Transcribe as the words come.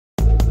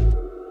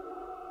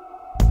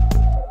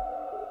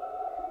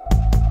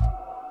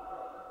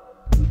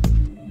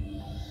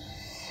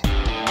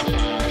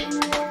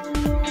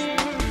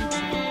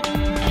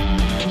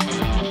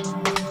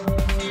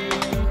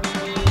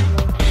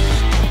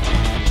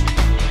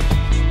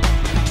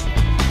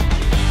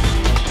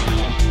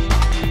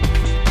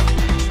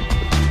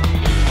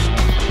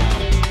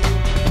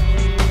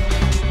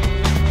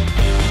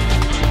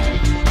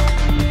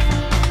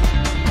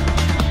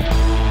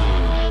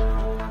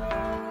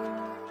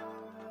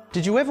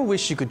Did you ever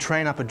wish you could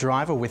train up a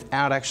driver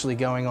without actually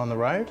going on the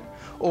road?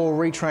 Or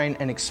retrain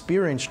an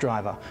experienced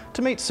driver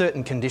to meet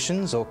certain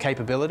conditions or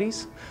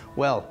capabilities?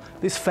 Well,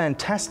 this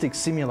fantastic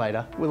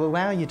simulator will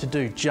allow you to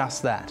do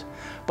just that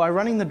by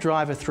running the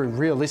driver through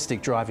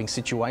realistic driving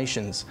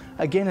situations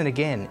again and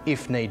again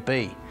if need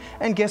be.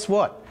 And guess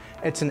what?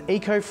 It's an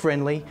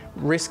eco-friendly,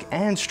 risk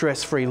and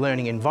stress-free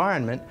learning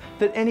environment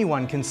that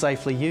anyone can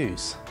safely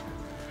use.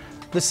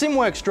 The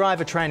SIMWORX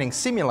Driver Training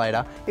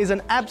Simulator is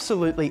an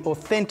absolutely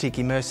authentic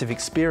immersive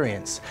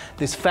experience.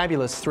 This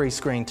fabulous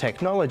 3-screen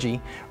technology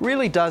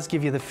really does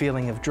give you the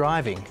feeling of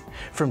driving,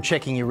 from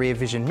checking your rear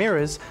vision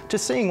mirrors to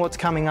seeing what's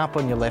coming up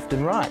on your left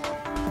and right.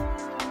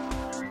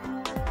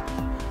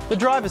 The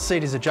driver's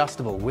seat is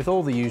adjustable with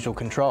all the usual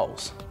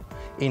controls: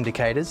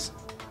 indicators,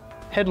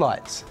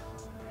 headlights,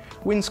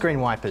 windscreen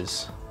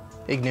wipers,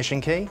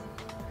 ignition key,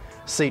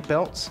 seat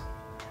belts,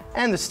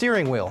 and the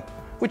steering wheel,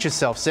 which is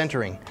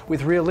self-centering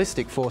with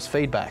realistic force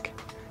feedback.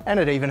 And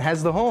it even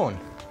has the horn.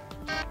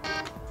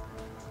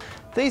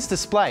 These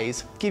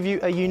displays give you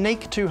a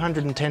unique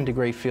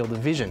 210-degree field of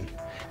vision,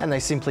 and they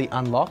simply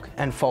unlock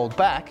and fold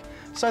back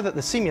so that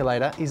the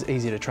simulator is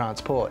easy to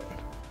transport.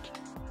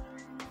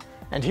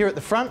 And here at the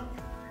front,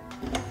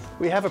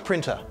 we have a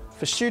printer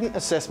for student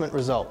assessment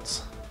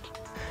results.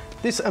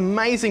 This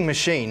amazing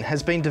machine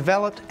has been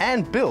developed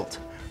and built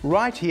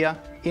right here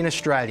in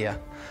Australia.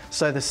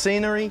 So the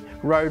scenery,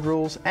 road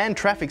rules and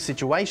traffic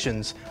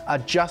situations are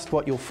just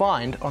what you'll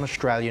find on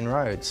Australian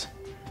roads.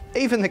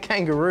 Even the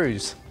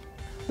kangaroos.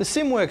 The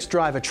SIMWORX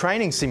Driver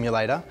Training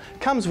Simulator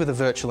comes with a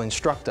virtual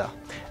instructor,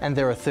 and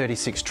there are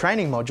 36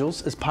 training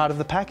modules as part of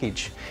the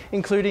package,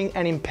 including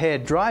an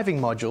impaired driving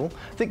module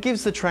that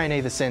gives the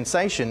trainee the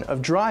sensation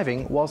of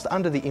driving whilst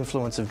under the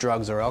influence of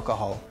drugs or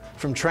alcohol.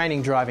 From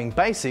training driving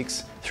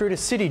basics through to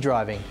city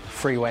driving,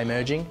 freeway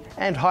merging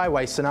and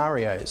highway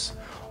scenarios.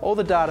 All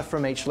the data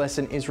from each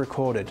lesson is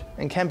recorded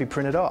and can be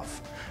printed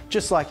off,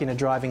 just like in a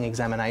driving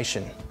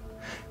examination.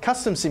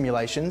 Custom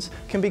simulations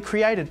can be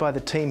created by the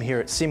team here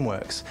at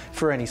SIMWORX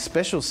for any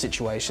special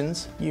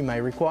situations you may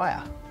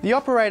require. The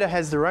operator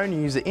has their own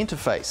user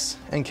interface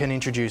and can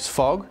introduce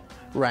fog,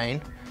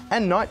 rain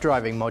and night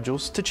driving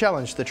modules to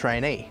challenge the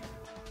trainee.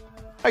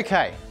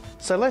 Okay,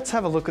 so let's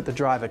have a look at the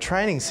driver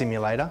training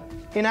simulator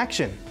in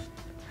action.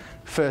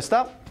 First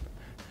up,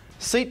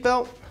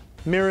 seatbelt,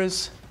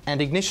 mirrors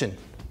and ignition.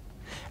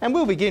 And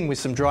we'll begin with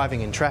some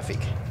driving in traffic.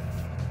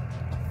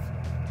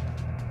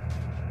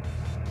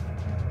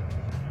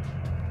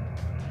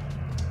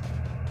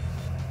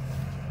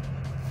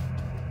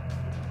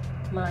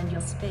 Mind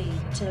your speed,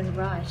 turn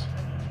right.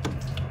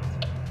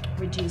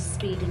 Reduce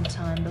speed in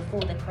time before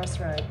the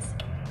crossroads.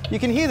 You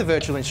can hear the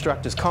virtual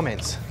instructor's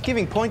comments,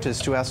 giving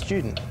pointers to our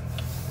student.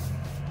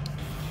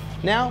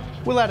 Now,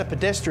 we'll add a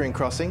pedestrian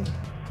crossing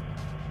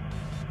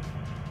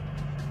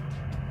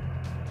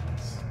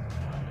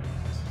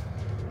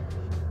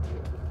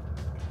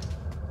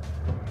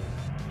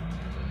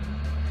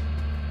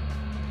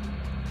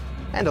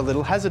and a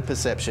little hazard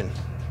perception.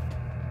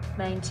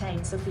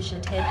 Maintain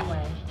sufficient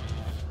headway.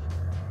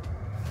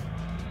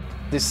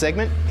 This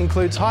segment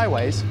includes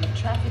highways.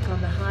 Traffic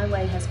on the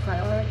highway has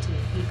priority.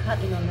 You cut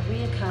in on the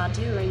rear car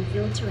during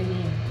filtering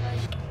in.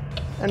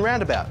 And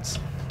roundabouts.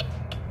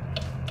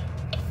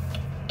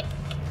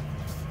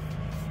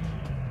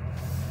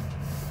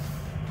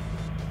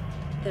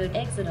 Third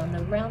exit on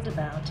the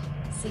roundabout.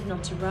 Signal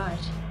to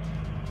right.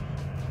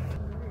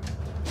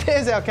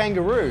 There's our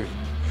kangaroo.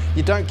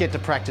 You don't get to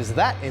practice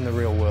that in the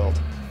real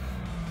world.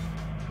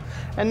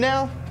 And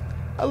now,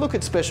 a look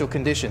at special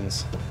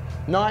conditions.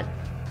 Night,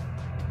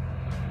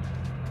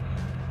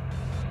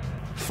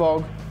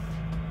 fog,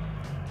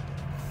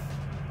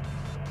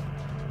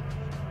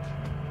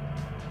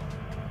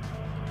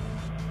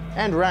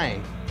 and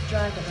rain.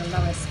 Drive at a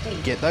lower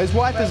speed. Get those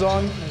wipers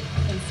on.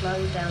 And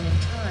slow down in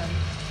time.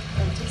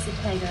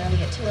 Anticipate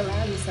earlier to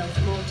allow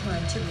yourself more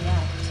time to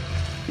react.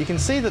 You can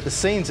see that the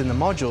scenes in the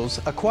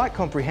modules are quite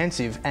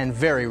comprehensive and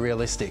very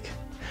realistic.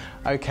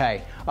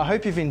 Okay, I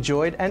hope you've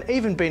enjoyed and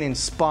even been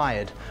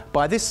inspired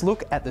by this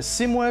look at the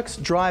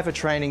SIMWORX Driver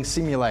Training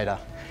Simulator.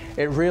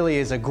 It really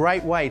is a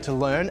great way to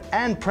learn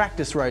and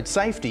practice road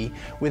safety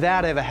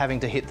without ever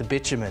having to hit the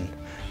bitumen.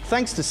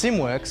 Thanks to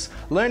SIMWORX,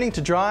 learning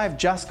to drive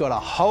just got a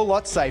whole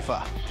lot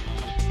safer.